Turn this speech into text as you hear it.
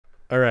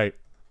All right,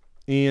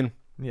 Ian.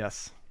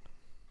 Yes.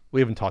 We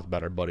haven't talked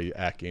about our buddy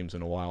AtGames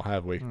in a while,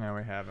 have we? No,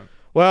 we haven't.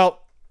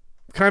 Well,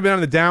 kind of been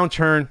on the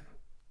downturn.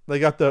 They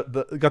got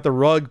the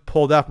rug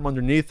pulled out from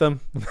underneath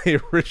them. They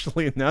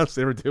originally announced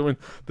they were doing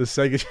the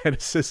Sega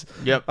Genesis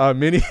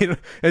Mini, and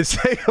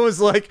Sega was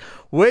like,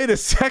 "Wait a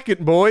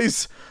second,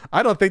 boys!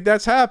 I don't think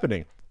that's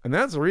happening." And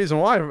that's the reason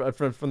why,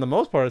 for the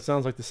most part, it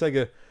sounds like the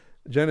Sega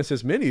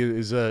Genesis Mini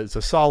is a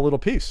solid little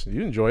piece.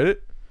 You enjoyed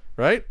it,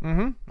 right?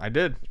 Mm-hmm. I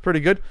did. It's pretty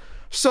good.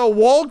 So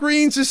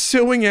Walgreens is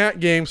suing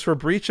AtGames for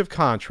breach of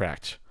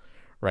contract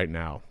right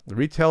now. The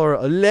retailer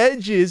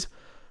alleges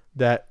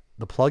that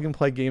the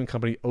plug-and-play game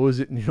company owes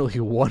it nearly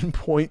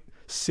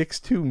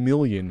 $1.62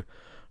 million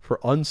for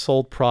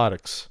unsold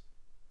products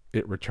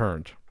it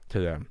returned to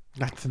them.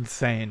 That's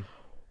insane.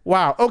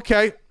 Wow.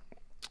 Okay.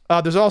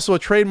 There's also a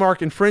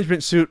trademark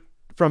infringement suit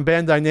from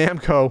Bandai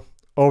Namco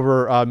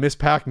over Miss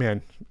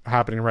Pac-Man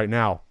happening right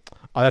now.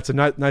 That's a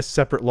nice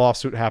separate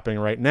lawsuit happening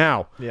right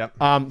now. Yep.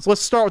 So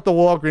let's start with the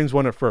Walgreens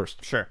one at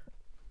first. Sure.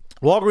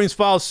 Walgreens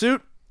files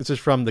suit. This is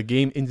from the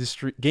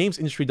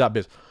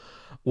gamesindustry.biz.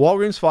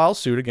 Walgreens filed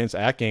suit against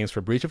AtGames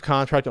for breach of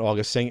contract in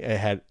August, saying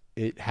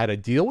it had a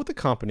deal with the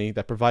company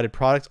that provided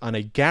products on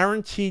a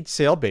guaranteed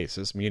sale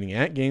basis, meaning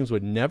AtGames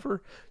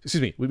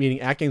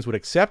would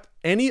accept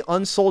any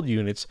unsold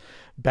units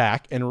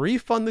back and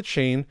refund the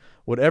chain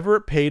whatever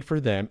it paid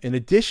for them, in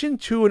addition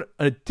to an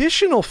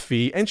additional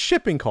fee and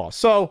shipping costs.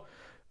 So,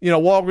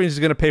 Walgreens is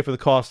going to pay for the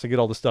cost to get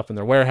all the stuff in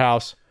their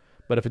warehouse.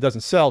 But if it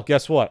doesn't sell,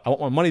 guess what? I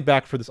want my money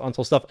back for this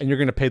unsold stuff, and you're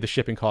going to pay the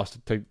shipping cost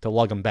to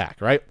lug them back,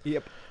 right?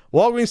 Yep.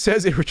 Walgreens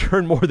says it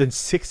returned more than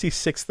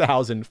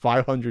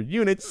 66,500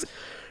 units,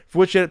 for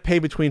which it paid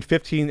between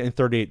 $15 and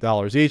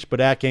 $38 each, but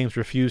AtGames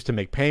refused to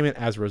make payment.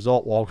 As a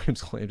result,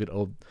 Walgreens claimed it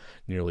owed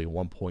nearly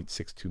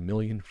 $1.62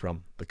 million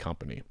from the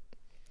company.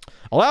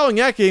 Allowing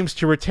AtGames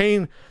to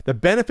retain the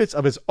benefits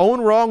of its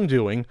own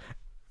wrongdoing,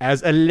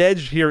 as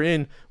alleged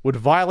herein, would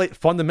violate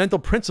fundamental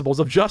principles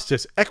of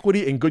justice,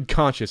 equity, and good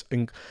conscience,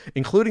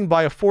 including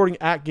by affording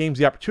AtGames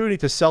the opportunity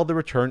to sell the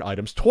returned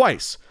items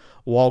twice,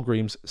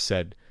 Walgreens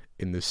said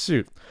in this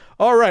suit.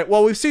 All right,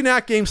 well, we've seen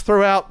AtGames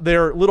throw out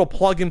their little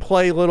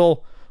plug-and-play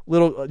little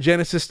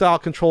Genesis-style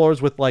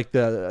controllers with, like,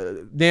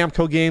 the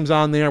Namco games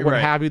on there, what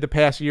have you, the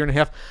past year and a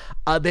half.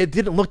 They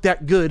didn't look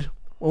that good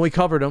when we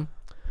covered them,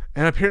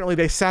 and apparently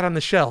they sat on the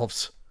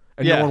shelves,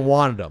 and no one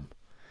wanted them.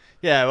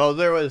 Yeah, well,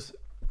 there was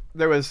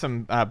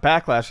some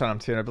backlash on them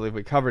too, and I believe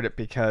we covered it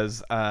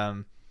because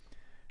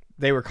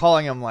they were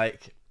calling them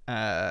like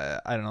I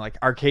don't know, like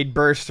Arcade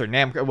Burst or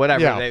Namco,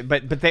 whatever. Yeah.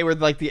 But they were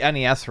like the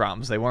NES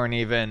ROMs. They weren't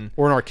even,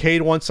 or an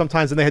arcade one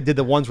sometimes. And they did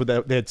the ones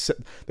where they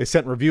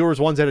sent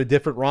reviewers ones that had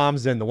different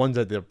ROMs than the ones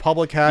that the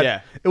public had.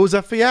 Yeah. It was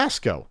a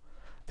fiasco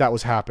that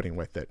was happening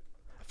with it.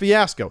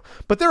 Fiasco.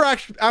 But they're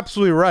actually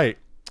absolutely right.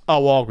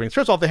 Walgreens.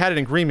 First off, they had an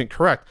agreement,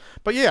 correct?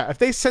 But yeah, if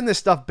they send this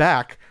stuff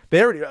back,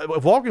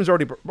 if Walgreens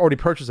already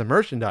purchased the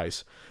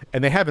merchandise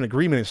and they have an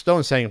agreement in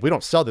stone saying if we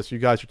don't sell this, you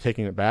guys are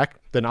taking it back,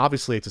 then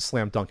obviously it's a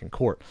slam dunk in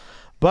court.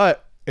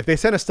 But if they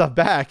send us stuff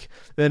back,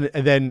 then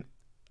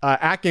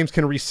AtGames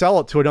can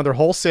resell it to another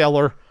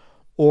wholesaler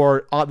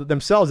or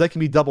themselves. They can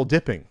be double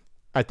dipping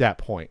at that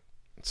point.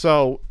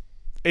 So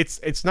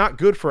it's not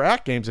good for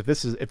AtGames if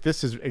this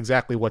is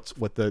exactly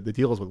what the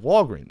deal is with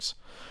Walgreens.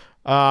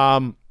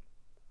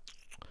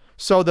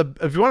 So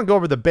if you want to go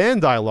over the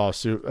Bandai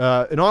lawsuit,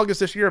 in August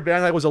this year,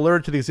 Bandai was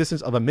alerted to the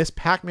existence of a Miss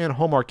Pac-Man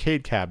home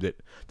arcade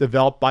cabinet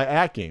developed by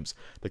AtGames.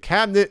 The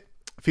cabinet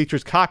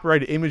features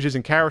copyrighted images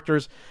and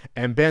characters,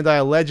 and Bandai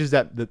alleges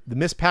that the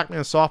Miss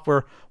Pac-Man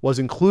software was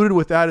included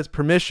without its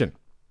permission.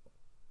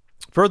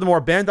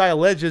 Furthermore, Bandai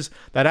alleges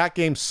that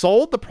AtGames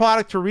sold the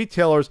product to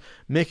retailers,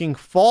 making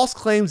false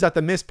claims that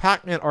the Miss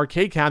Pac-Man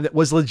arcade cabinet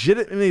was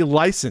legitimately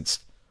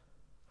licensed.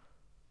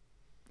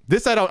 I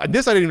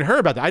didn't even hear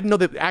about that. I didn't know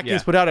that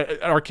AtGames put out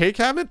an arcade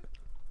cabinet.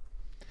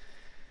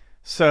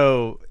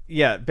 So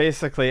yeah,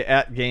 basically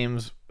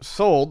AtGames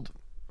sold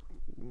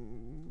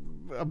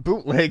a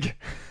bootleg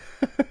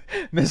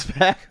Miss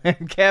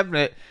Pac-Man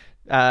cabinet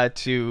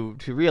to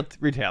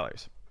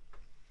retailers.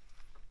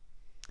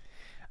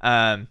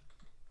 So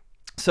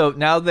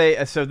now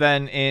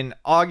then in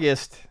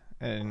August,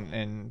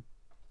 and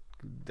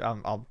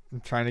I'm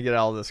trying to get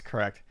all this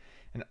correct.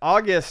 In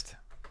August,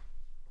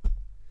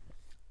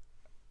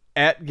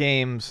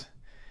 AtGames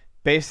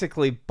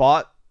basically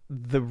bought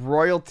the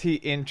royalty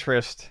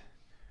interest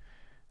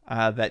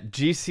that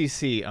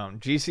GCC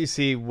owned.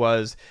 GCC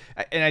was,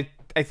 and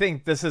I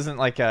think this isn't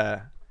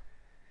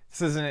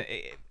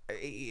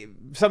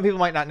some people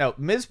might not know,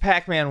 Ms.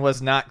 Pac-Man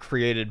was not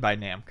created by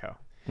Namco.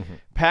 Mm-hmm.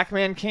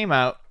 Pac-Man came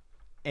out,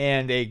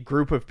 and a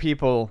group of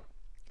people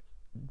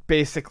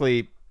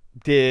basically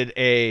did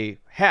a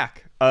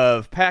hack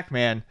of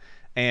Pac-Man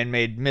and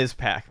made Ms.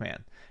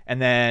 Pac-Man.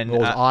 And then it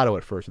was Auto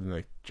at first, and then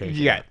they changed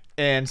it. Yeah,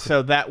 and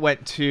so that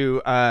went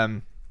to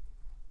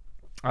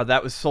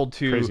That was sold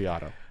to Crazy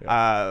Auto.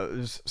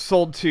 was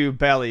sold to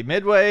Bally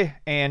Midway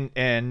and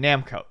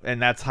Namco,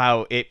 and that's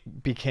how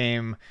it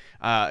became.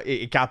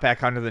 It got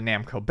back under the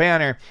Namco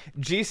banner.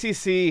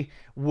 GCC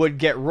would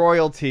get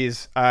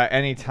royalties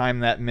anytime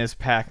that Ms.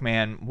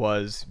 Pac-Man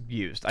was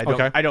used.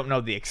 I don't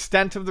know the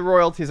extent of the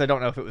royalties. I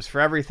don't know if it was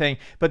for everything,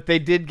 but they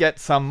did get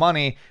some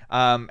money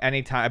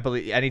anytime. I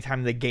believe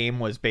anytime the game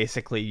was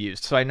basically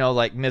used. So I know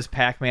like Ms.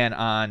 Pac-Man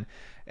on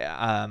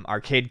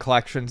arcade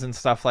collections and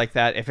stuff like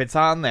that. If it's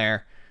on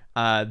there,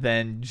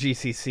 then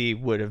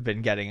GCC would have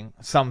been getting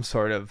some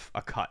sort of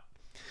a cut.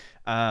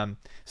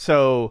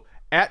 So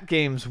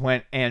AtGames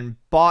went and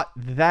bought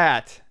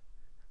that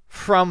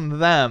from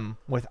them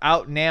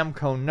without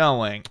Namco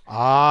knowing. So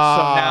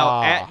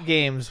now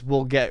AtGames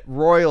will get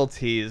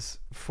royalties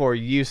for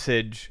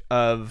usage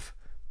of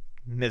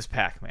Ms.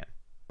 Pac-Man.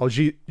 Oh,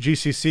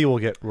 GCC will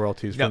get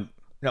royalties from...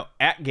 No,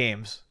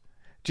 AtGames.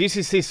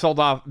 GCC sold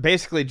off.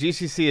 Basically,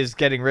 GCC is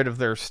getting rid of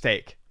their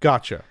stake.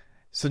 Gotcha.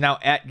 So now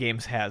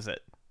AtGames has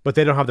it. But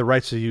they don't have the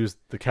rights to use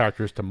the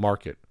characters to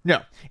market.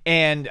 No.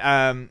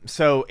 And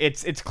so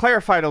it's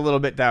clarified a little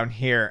bit down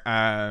here.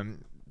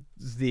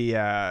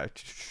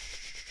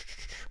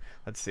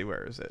 Let's see,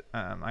 where is it?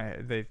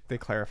 They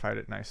clarified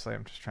it nicely.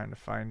 I'm just trying to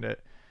find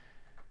it.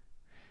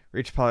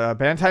 Bandai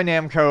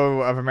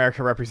Namco of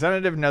America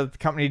representative noted that the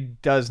company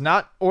does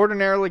not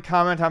ordinarily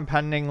comment on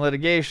pending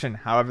litigation.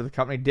 However, the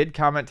company did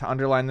comment to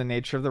underline the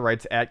nature of the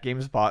rights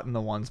AtGames bought and the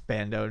ones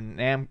Bandai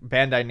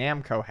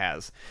Namco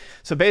has.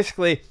 So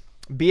basically,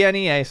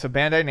 BNEA, so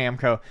Bandai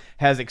Namco,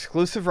 has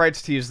exclusive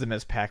rights to use the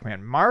Ms.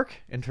 Pac-Man mark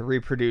and to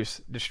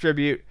reproduce,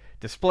 distribute,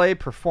 display,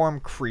 perform,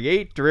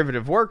 create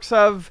derivative works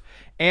of,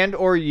 and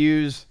or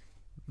use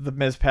the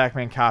Ms.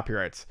 Pac-Man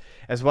copyrights,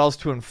 as well as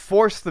to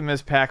enforce the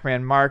Ms.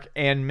 Pac-Man mark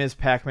and Ms.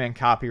 Pac-Man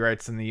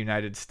copyrights in the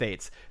United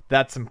States.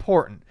 That's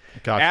important.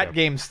 Gotcha.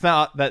 AtGames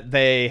thought that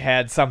they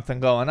had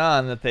something going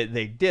on that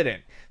they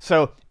didn't.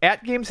 So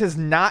AtGames has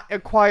not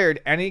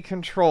acquired any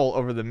control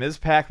over the Ms.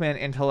 Pac-Man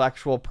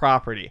intellectual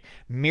property,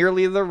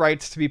 merely the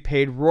rights to be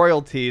paid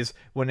royalties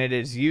when it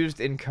is used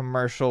in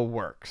commercial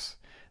works.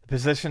 The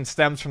position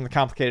stems from the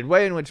complicated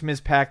way in which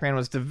Ms. Pac-Man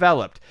was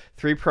developed.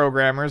 3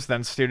 programmers,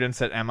 then students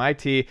at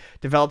MIT,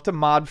 developed a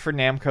mod for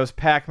Namco's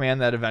Pac-Man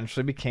that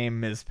eventually became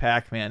Ms.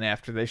 Pac-Man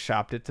after they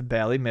shopped it to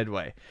Bally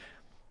Midway.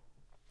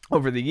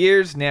 Over the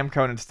years,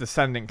 Namco and its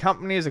descendant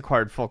companies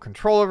acquired full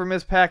control over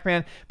Ms.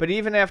 Pac-Man, but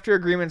even after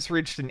agreements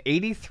reached in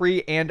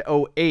 '83 and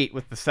 '08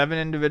 with the 7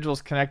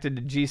 individuals connected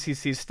to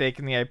GCC's stake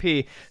in the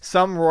IP,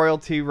 some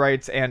royalty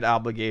rights and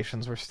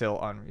obligations were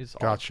still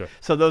unresolved. Gotcha.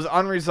 So those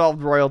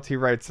unresolved royalty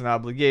rights and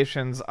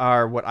obligations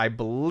are what I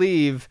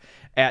believe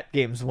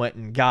AtGames went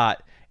and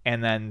got,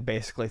 and then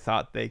basically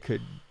thought they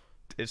could,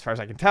 as far as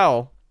I can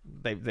tell,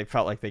 they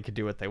felt like they could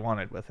do what they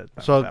wanted with it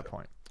at that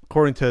point.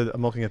 According to,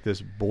 I'm looking at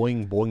this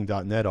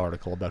Boing.net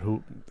article about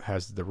who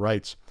has the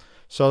rights.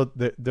 So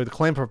the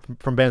claim from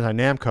Bandai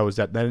Namco is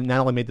that they not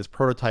only made this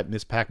prototype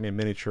Ms. Pac-Man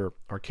miniature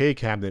arcade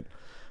cabinet,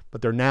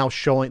 but they're now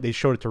they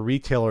showed it to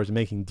retailers and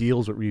making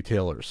deals with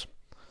retailers.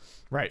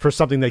 Right. For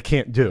something they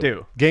can't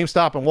do.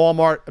 GameStop and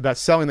Walmart about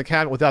selling the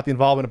cabinet without the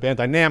involvement of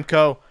Bandai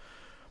Namco.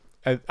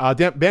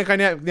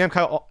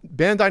 Bandai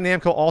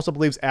Namco also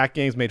believes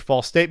AtGames made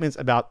false statements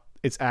about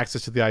its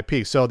access to the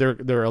IP. So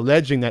they're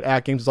alleging that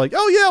AtGames is like,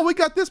 oh yeah, we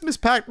got this Ms.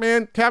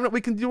 Pac-Man cabinet, we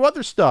can do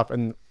other stuff.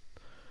 And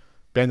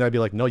Bandai would be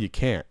like, no, you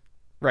can't.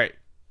 Right.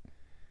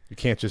 You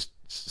can't just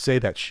say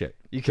that shit.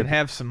 You can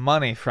have some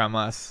money from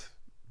us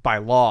by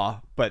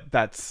law, but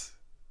that's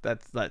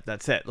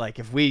it. Like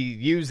if we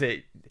use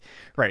it,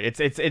 right?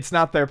 It's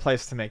not their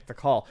place to make the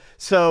call.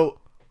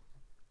 So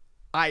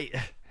I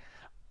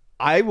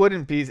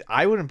wouldn't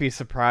be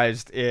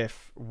surprised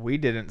if we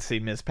didn't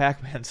see Ms.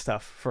 Pac-Man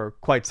stuff for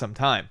quite some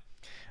time.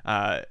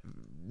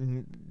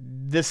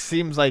 This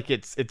seems like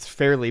it's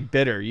fairly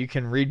bitter. You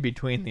can read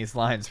between these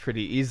lines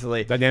pretty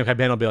easily. That Namco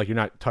Bandai will be like, you're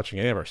not touching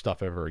any of our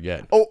stuff ever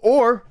again. Oh,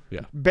 or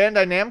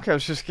Bandai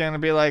Namco's just going to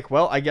be like,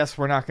 well, I guess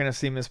we're not going to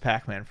see Ms.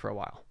 Pac-Man for a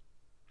while.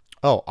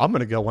 Oh, I'm going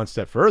to go one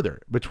step further.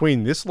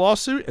 Between this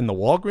lawsuit and the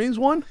Walgreens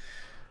one,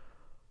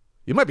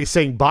 you might be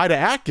saying bye to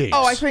AtGames.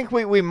 Oh, I think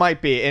we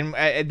might be, and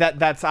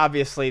that's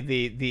obviously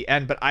the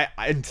end. But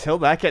until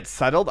that gets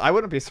settled, I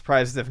wouldn't be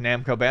surprised if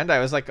Namco Bandai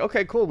was like,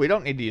 okay, cool, we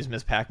don't need to use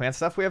Ms. Pac-Man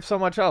stuff. We have so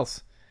much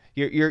else.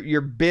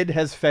 Your bid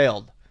has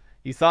failed.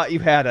 You thought you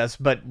had us,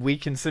 but we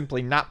can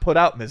simply not put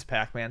out Ms.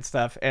 Pac-Man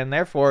stuff, and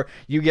therefore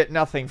you get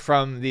nothing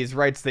from these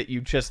rights that you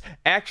just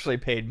actually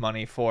paid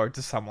money for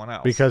to someone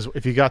else. Because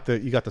if you got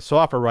the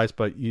software rights,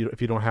 but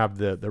if you don't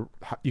have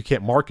you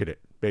can't market it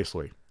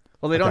basically.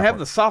 Well, they don't have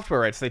the software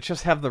rights. They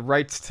just have the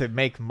rights to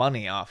make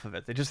money off of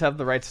it. They just have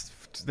the rights.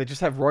 They just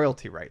have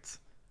royalty rights.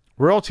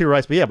 Royalty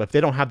rights, but if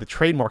they don't have the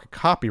trademark and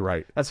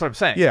copyright. That's what I'm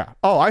saying. Yeah.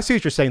 Oh, I see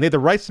what you're saying. They have the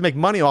rights to make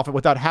money off it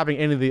without having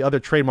any of the other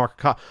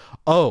trademark.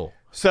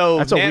 So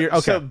that's weird.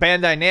 Okay. So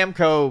Bandai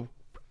Namco,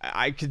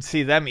 I could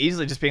see them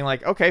easily just being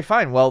like, okay,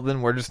 fine. Well,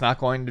 then we're just not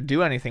going to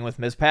do anything with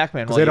Ms.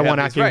 Pac-Man. Because they don't want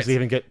AtGames to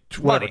even get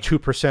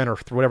 2%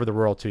 or whatever the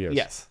royalty is.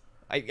 Yes.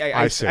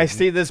 I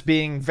see this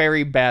being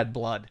very bad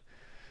blood.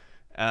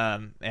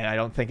 And I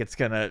don't think it's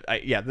gonna.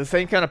 This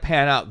ain't gonna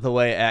pan out the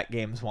way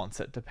AtGames wants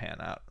it to pan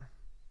out.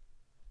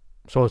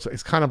 So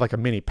it's kind of like a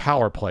mini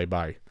power play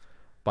by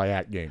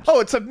AtGames. Oh,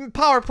 it's a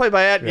power play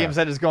by AtGames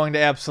that is going to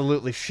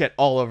absolutely shit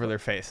all over their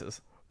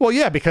faces. Well,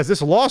 yeah, because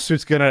this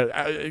lawsuit's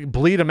gonna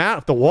bleed them out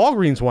if the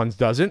Walgreens ones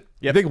doesn't.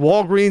 Yep. You think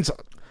Walgreens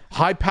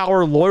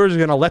high-power lawyers are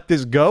gonna let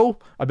this go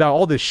about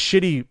all this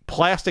shitty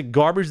plastic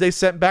garbage they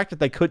sent back that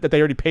they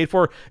already paid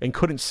for and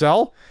couldn't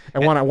sell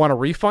and want a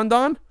refund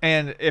on?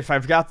 And if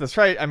I've got this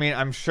right, I mean,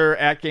 I'm sure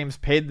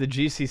AtGames paid the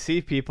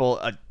GCC people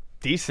a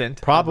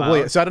decent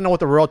probably amount. So I don't know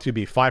what the royalty would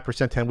be. 5%,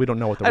 10%. We don't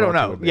know what the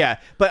royalty would be. Yeah,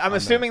 but I'm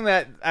assuming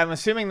that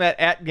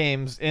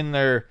AtGames in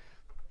their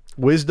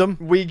wisdom,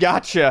 we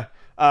gotcha.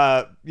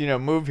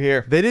 Move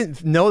here. They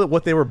didn't know that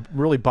what they were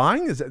really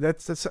buying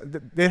that's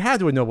they had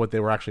to know what they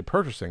were actually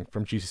purchasing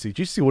from GCC.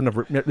 GCC wouldn't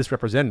have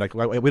misrepresented. Like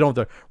we don't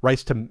have the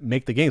rights to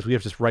make the games. We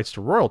have just rights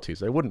to royalties.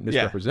 They wouldn't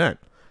misrepresent.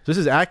 So this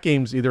is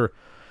AtGames either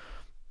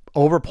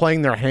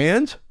overplaying their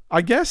hand,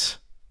 I guess,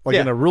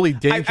 in a really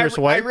dangerous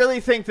way. I really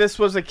think this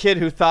was a kid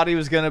who thought he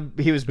was being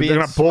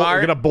smart.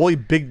 They're gonna bully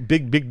big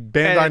Bandai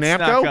Namco. It's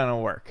not gonna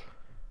work.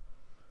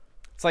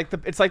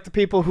 It's like the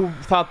people who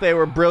thought they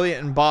were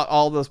brilliant and bought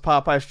all those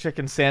Popeyes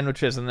chicken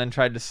sandwiches and then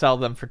tried to sell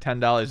them for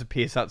 $10 a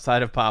piece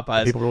outside of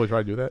Popeyes. People really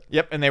try to do that?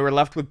 Yep, and they were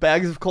left with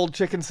bags of cold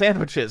chicken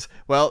sandwiches.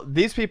 Well,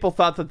 these people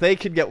thought that they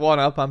could get one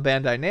up on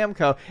Bandai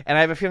Namco, and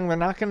I have a feeling they're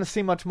not going to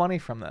see much money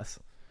from this.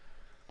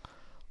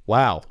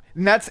 Wow.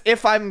 And that's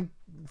if I'm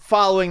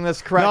following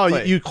this correctly.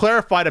 No, you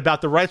clarified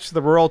about the rights to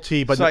the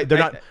royalty, but So they're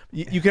not.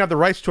 You can have the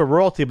rights to a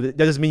royalty, but that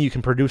doesn't mean you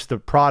can produce the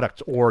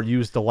product or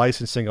use the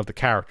licensing of the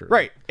character.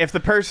 Right. If the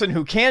person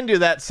who can do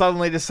that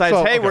suddenly decides,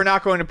 hey, we're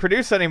not going to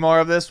produce any more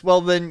of this,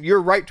 well, then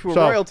your right to a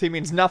royalty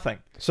means nothing.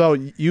 So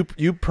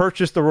you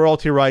purchase the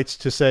royalty rights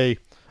to, say,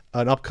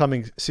 an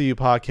upcoming CU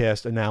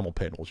podcast enamel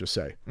pin, we'll just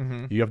say.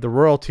 You have the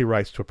royalty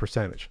rights to a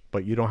percentage,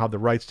 but you don't have the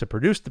rights to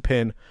produce the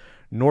pin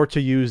nor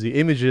to use the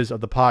images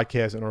of the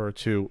podcast in order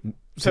to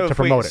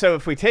promote it. So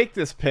if we take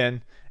this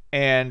pin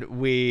and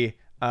we,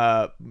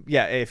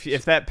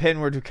 if that pin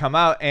were to come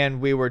out and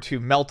we were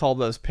to melt all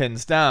those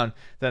pins down,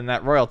 then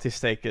that royalty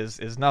stake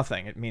is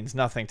nothing. It means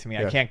nothing to me.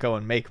 I can't go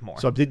and make more.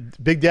 So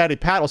Big Daddy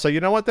Pat will say, you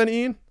know what then,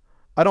 Ian?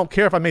 I don't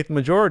care if I make the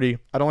majority.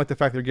 I don't like the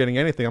fact they're getting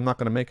anything. I'm not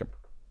going to make them.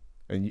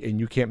 And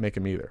you can't make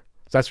them either.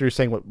 So that's what you're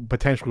saying,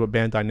 potentially what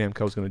Bandai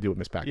Namco is going to do with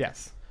Miss Pac-Man.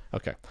 Yes.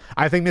 Okay.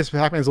 I think Miss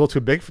Pac-Man is a little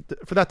too big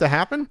for that to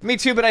happen. Me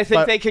too, but I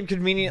think they could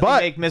conveniently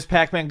make Miss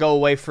Pac-Man go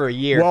away for a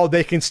year. Well,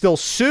 they can still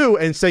sue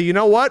and say, you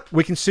know what?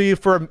 We can sue you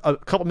for a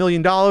couple $1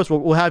 million.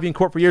 We'll have you in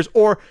court for years,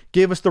 or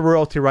give us the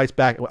royalty rights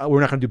back. We're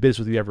not going to do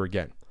business with you ever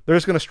again. They're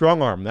just going to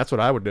strong arm them. That's what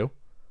I would do.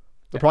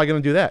 They're probably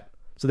going to do that.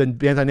 So then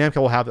Bandai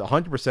Namco will have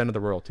 100% of the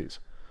royalties.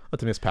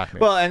 That's Miss Pac-Man.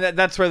 Well, and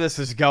that's where this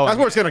is going. That's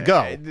where it's going to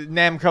go.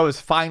 Namco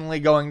is finally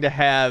going to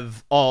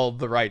have all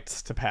the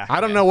rights to Pac-Man. I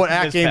don't know what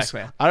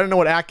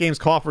AtGames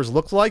coffers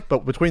look like,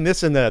 but between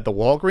this and the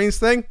Walgreens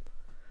thing,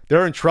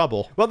 they're in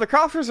trouble. Well, the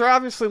coffers are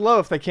obviously low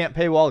if they can't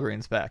pay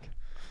Walgreens back.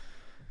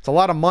 It's a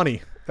lot of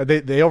money.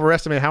 They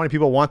overestimate how many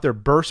people want their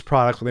Burst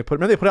products when they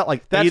put out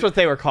like that's what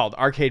they were called,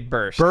 Arcade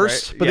Burst.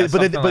 Right?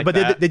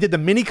 But they did the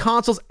mini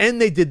consoles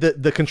and they did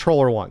the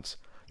controller ones.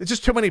 It's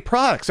just too many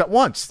products at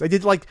once. They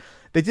did like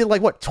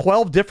what,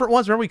 12 different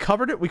ones? Remember we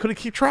covered it? We couldn't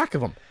keep track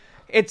of them.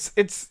 It's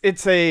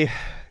a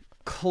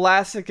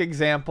classic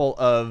example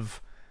of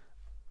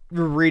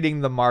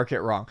reading the market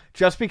wrong.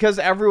 Just because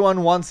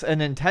everyone wants a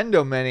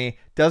Nintendo Mini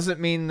doesn't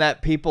mean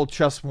that people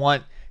just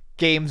want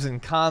games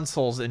and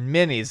consoles and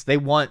minis. They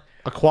want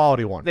a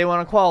quality one. They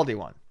want a quality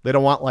one. They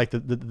don't want like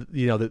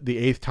the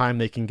eighth time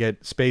they can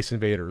get Space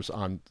Invaders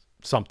on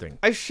something.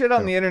 I shit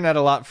on the internet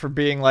a lot for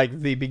being like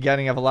the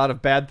beginning of a lot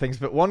of bad things,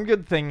 but one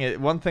thing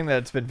that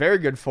it's been very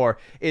good for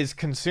is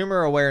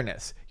consumer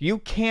awareness. You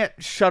can't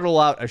shuttle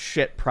out a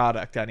shit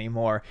product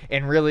anymore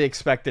and really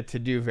expect it to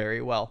do very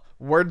well.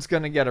 Word's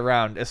going to get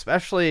around,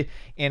 especially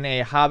in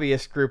a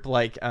hobbyist group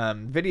like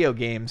video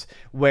games,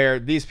 where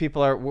these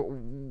people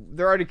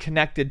they're already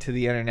connected to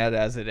the internet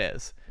as it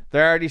is.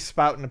 They're already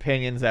spouting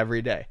opinions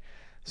every day.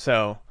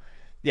 So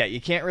yeah, you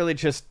can't really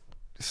just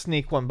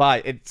sneak one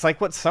by. It's like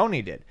what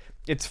Sony did.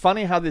 It's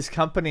funny how these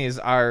companies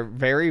are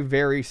very,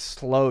 very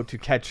slow to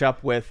catch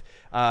up with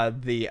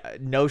the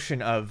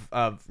notion of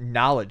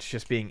knowledge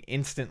just being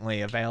instantly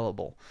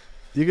available.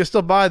 You can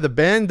still buy the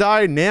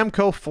Bandai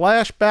Namco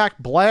Flashback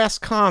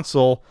Blast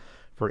console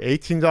for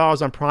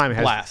 $18 on Prime.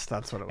 Blast,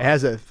 that's what it was.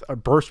 It has a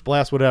Burst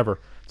Blast, whatever.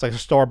 It's like a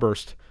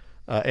Starburst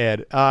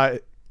ad.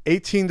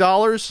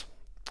 $18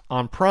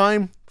 on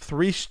Prime,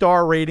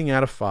 3-star rating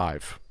out of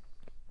 5.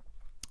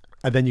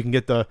 And then you can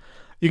get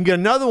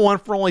another one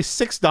for only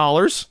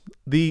 $6.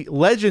 The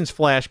Legends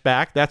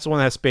Flashback, that's the one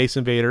that has Space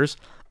Invaders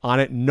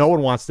on it. No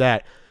one wants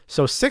that.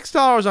 So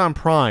 $6 on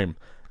Prime.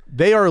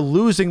 They are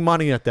losing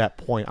money at that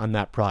point on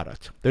that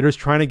product. They're just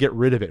trying to get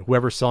rid of it,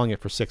 whoever's selling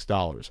it for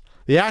 $6.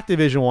 The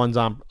Activision one's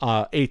on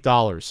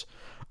 $8.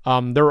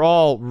 They're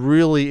all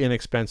really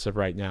inexpensive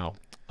right now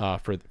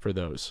for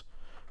those.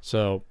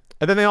 So,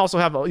 and then they also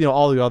have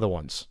all the other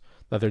ones.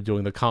 that they're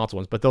doing the console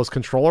ones. But those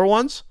controller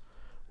ones,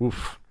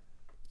 oof,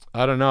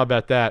 I don't know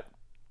about that.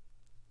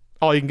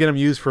 Oh, you can get them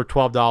used for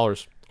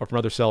 $12 or from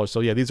other sellers.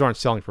 So yeah, these aren't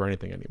selling for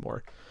anything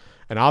anymore.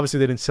 And obviously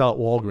they didn't sell at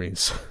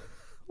Walgreens.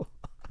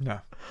 No.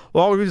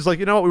 Walgreens is like,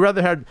 you know what? We'd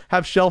rather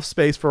have shelf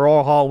space for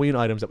all Halloween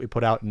items that we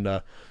put out in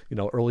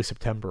early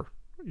September.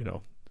 You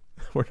know,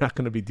 we're not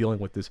going to be dealing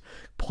with this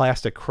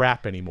plastic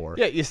crap anymore.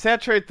 Yeah, you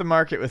saturate the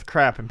market with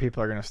crap, and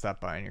people are going to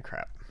stop buying your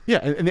crap. Yeah,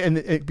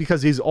 and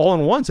because these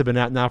all-in-ones have been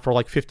out now for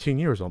like 15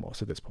 years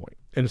almost at this point,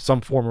 in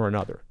some form or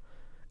another.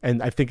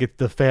 And I think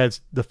the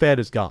fad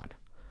is gone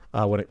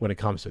when it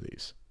comes to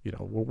these. You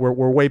know,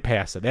 we're way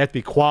past it. They have to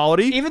be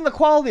quality. Even the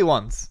quality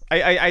ones.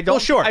 I don't. Well,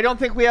 sure. I don't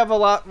think we have a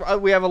lot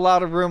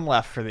of room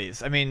left for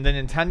these. I mean, the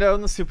Nintendo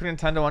and the Super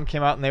Nintendo one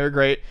came out and they were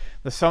great.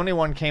 The Sony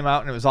one came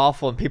out and it was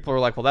awful, and people were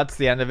like, "Well, that's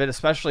the end of it."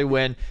 Especially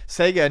when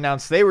Sega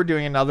announced they were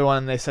doing another one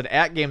and they said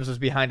AtGames was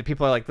behind it.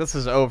 People are like, "This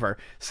is over."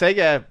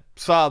 Sega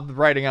saw the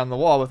writing on the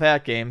wall with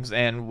AtGames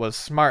and was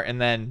smart, and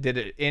then did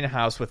it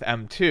in-house with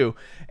M2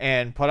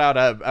 and put out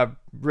a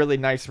really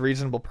nice,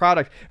 reasonable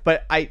product.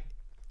 But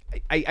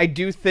I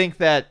do think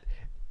that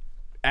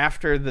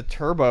after the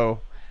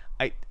Turbo,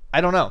 I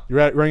don't know.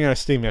 You're running out of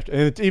steam after,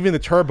 and even the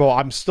Turbo,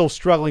 I'm still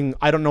struggling.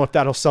 I don't know if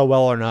that'll sell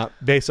well or not,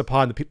 based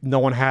upon no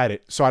one had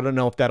it. So I don't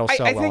know if that'll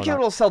sell well. I think it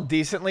will sell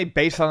decently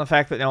based on the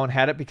fact that no one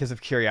had it because of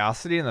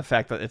curiosity and the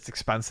fact that it's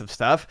expensive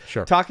stuff.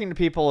 Sure. Talking to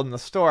people in the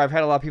store, I've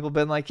had a lot of people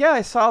been like, "Yeah,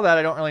 I saw that.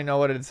 I don't really know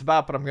what it's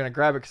about, but I'm going to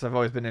grab it because I've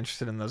always been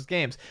interested in those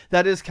games."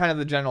 That is kind of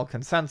the general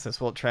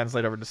consensus. Will it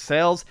translate over to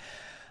sales?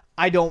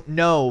 I don't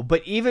know,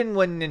 but even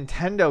when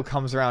Nintendo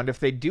comes around, if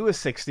they do a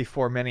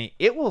 64 mini,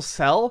 it will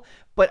sell,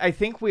 but I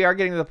think we are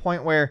getting to the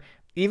point where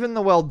even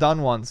the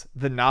well-done ones,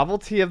 the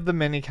novelty of the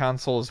mini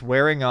console is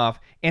wearing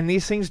off, and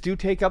these things do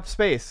take up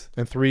space.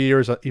 In 3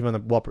 years,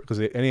 because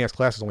the NES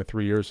Classic is only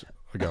 3 years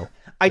ago.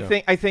 I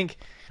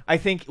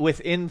think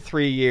within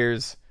 3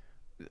 years,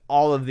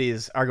 all of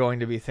these are going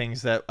to be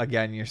things that,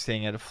 again, you're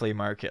seeing at a flea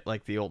market,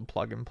 like the old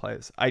plug and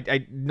plays.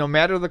 No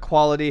matter the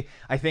quality,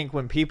 I think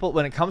when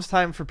it comes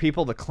time for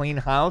people to clean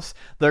house,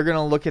 they're going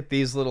to look at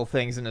these little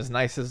things, and as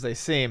nice as they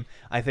seem,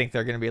 I think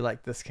they're going to be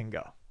like, this can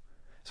go.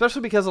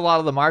 Especially because a lot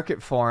of the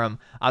market for them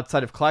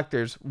outside of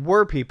collectors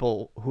were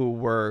people who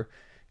were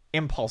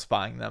impulse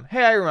buying them.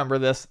 Hey, I remember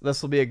this.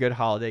 This will be a good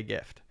holiday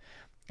gift.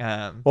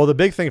 Well, the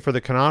big thing for the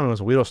Konami is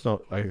we don't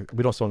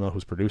still know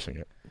who's producing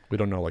it. We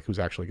don't know who's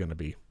actually going to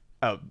be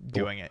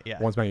doing it. Yeah,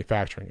 one's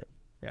manufacturing it.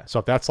 Yeah. So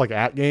if that's like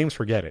AtGames,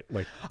 forget it.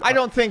 Like, I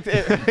don't think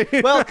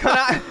well,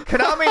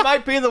 Konami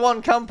might be the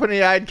one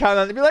company I'd kind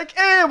of be like,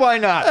 why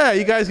not? Yeah,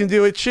 you guys can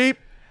do it cheap.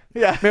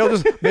 Yeah.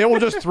 Maybe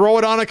we'll just throw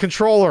it on a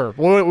controller.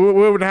 We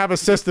wouldn't have a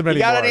system anymore.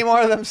 You got any more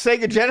of them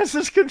Sega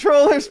Genesis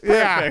controllers?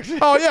 Perfect. Yeah.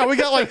 Oh, yeah. We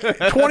got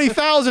like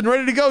 20,000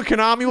 ready to go,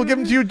 Konami. We'll give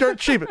them to you dirt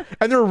cheap.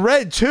 And they're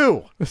red,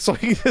 too. So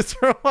you just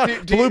throw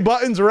on blue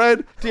buttons,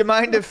 red. Do you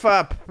mind if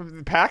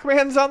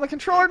Pac-Man's on the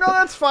controller? No,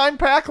 that's fine.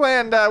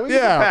 Pac-Land. We can put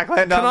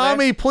Pac-Land on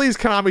there. Please,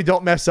 Konami,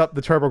 don't mess up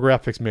the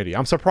TurboGrafx MIDI.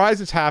 I'm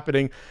surprised it's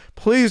happening.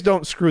 Please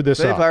don't screw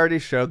this up. They've already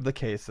showed the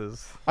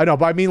cases. I know,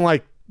 but I mean,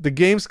 like, the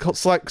game's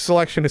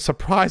selection is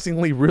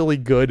surprisingly really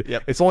good.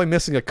 Yep. It's only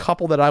missing a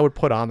couple that I would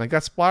put on. They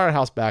got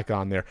Splatterhouse back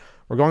on there.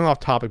 We're going off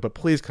topic, but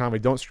please, Konami,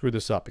 don't screw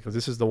this up, because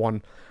this is the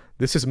one.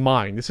 This is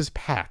mine. This is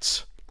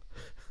Pat's.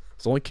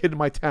 It's the only kid in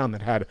my town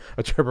that had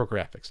a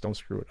TurboGrafx. Don't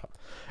screw it up.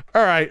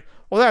 All right.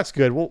 Well, that's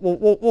good.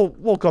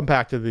 We'll come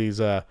back to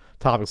these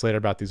topics later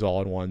about these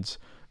all-in-ones,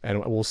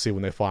 and we'll see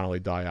when they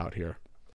finally die out here.